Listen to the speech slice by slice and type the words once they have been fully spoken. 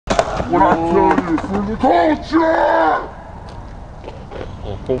When I tell you for the culture!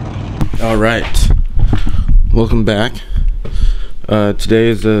 Alright. Welcome back. Today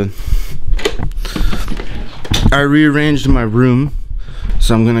is I rearranged my room,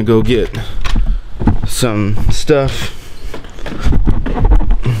 so I'm gonna go get some stuff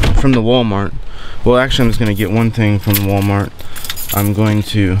from the Walmart. Well, actually, I'm just gonna get one thing from the Walmart. I'm going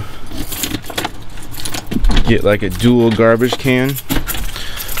to get like a dual garbage can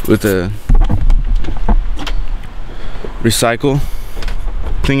with a recycle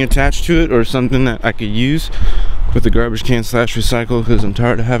thing attached to it, or something that I could use with the garbage can slash recycle, because I'm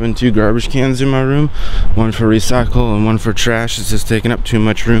tired of having two garbage cans in my room, one for recycle and one for trash. It's just taking up too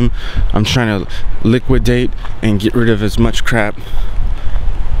much room. I'm trying to liquidate and get rid of as much crap,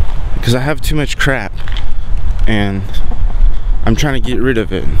 because I have too much crap and I'm trying to get rid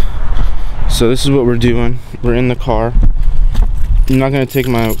of it. So this is what we're doing. We're in the car. I'm not going to take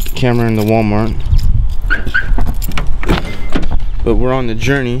my camera in the Walmart, but we're on the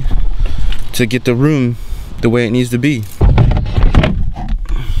journey to get the room the way it needs to be.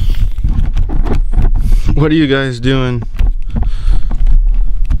 What are you guys doing?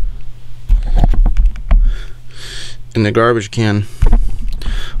 In the garbage can.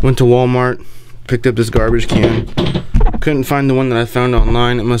 Went to Walmart, picked up this garbage can. Couldn't find the one that I found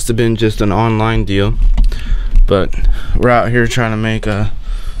online. It must have been just an online deal. But we're out here trying to make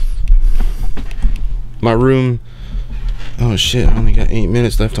my room. Oh shit, I only got 8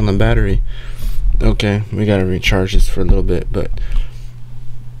 minutes left on the battery. Okay, we gotta recharge this for a little bit, but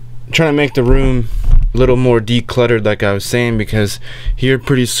I'm trying to make the room a little more decluttered, like I was saying, because here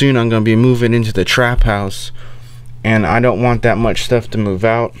pretty soon I'm gonna be moving into the trap house, and I don't want that much stuff to move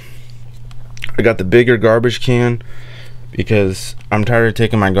out. I got the bigger garbage can because I'm tired of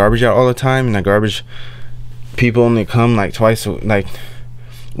taking my garbage out all the time, and the garbage people only come like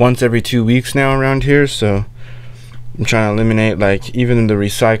once every 2 weeks now around here, so I'm trying to eliminate, like, even the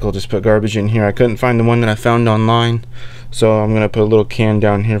recycle, just put garbage in here. I couldn't find the one that I found online, so I'm gonna put a little can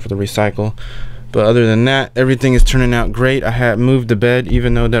down here for the recycle. But other than that, everything is turning out great. I had moved the bed,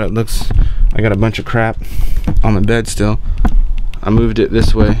 even though that it looks, I got a bunch of crap on the bed still. I moved it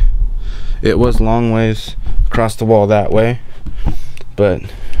this way. It was long ways across the wall that way, but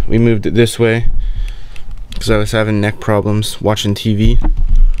we moved it this way because I was having neck problems watching TV.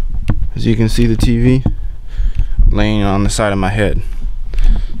 As you can see, the TV laying on the side of my head.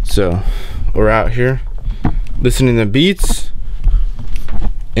 So we're out here listening to beats,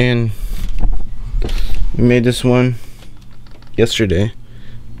 and we made this one yesterday,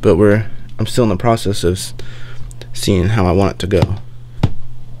 but I'm still in the process of seeing how I want it to go.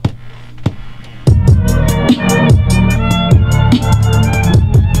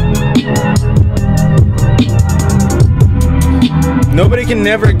 Nobody can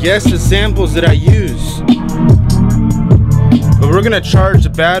never guess the samples that I use. But we're gonna charge the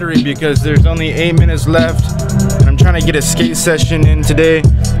battery because there's only 8 minutes left, and I'm trying to get a skate session in today.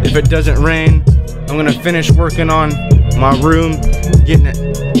 If it doesn't rain, I'm gonna finish working on my room, getting it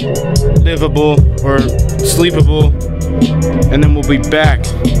livable or sleepable, and then we'll be back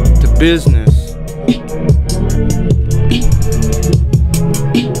to business.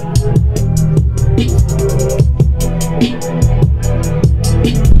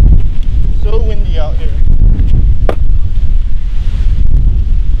 So windy out here.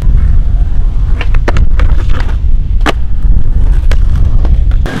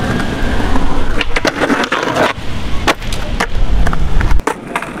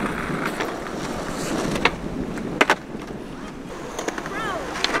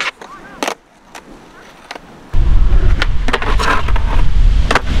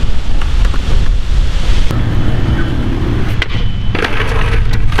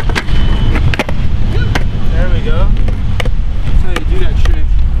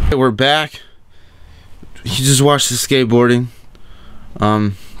 We're back. You just watched the skateboarding.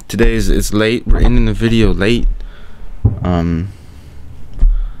 Today it's late. We're ending the video late. We're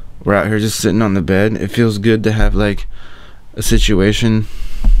out here just sitting on the bed. It feels good to have like a situation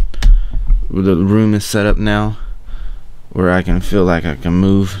where the room is set up now, where I can feel like I can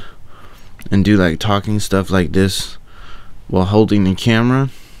move and do like talking stuff like this while holding the camera.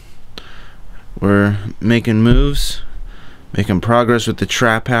 We're making moves, making progress with the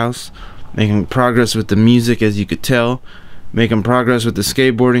trap house, making progress with the music, as you could tell, making progress with the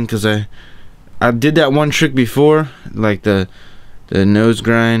skateboarding, because I did that one trick before, like the nose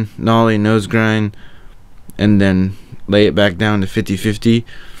grind, nollie nose grind, and then lay it back down to 50-50,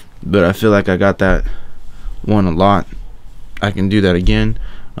 but I feel like I got that one a lot. I can do that again.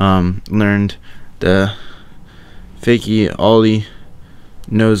 Learned the fakie ollie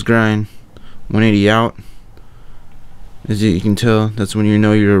nose grind, 180 out. As you can tell, that's when you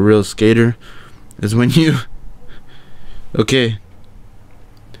know you're a real skater. Is when you okay,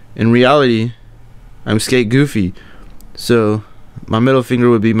 in reality I'm skate goofy, so my middle finger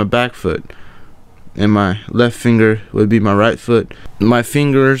would be my back foot and my left finger would be my right foot. My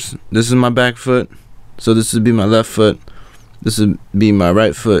fingers, this is my back foot, so this would be my left foot, this would be my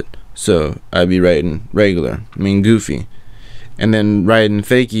right foot, so I'd be riding regular, I mean goofy. And then riding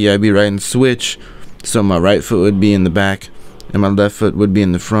fakie, I'd be riding switch, so my right foot would be in the back and my left foot would be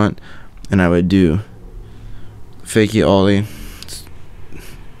in the front, and I would do fakie ollie,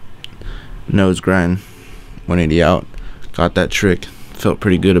 nose grind, 180 out. Got that trick, felt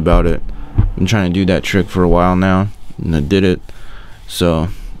pretty good about it. Been trying to do that trick for a while now, and I did it. So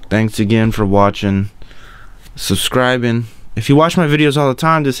thanks again for watching, subscribing. If you watch my videos all the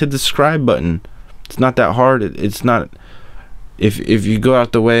time, just hit the subscribe button. It's not that hard. It's not. If you go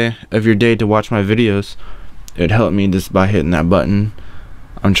out the way of your day to watch my videos, it'd help me just by hitting that button.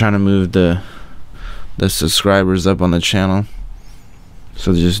 I'm trying to move the subscribers up on the channel,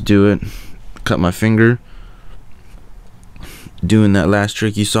 so just do it. Cut my finger doing that last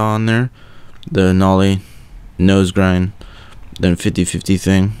trick you saw on there, the nollie, nose grind, then 50-50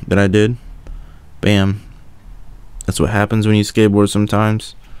 thing that I did. Bam. That's what happens when you skateboard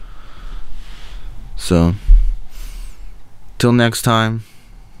sometimes. So till next time,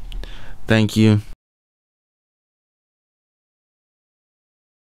 thank you.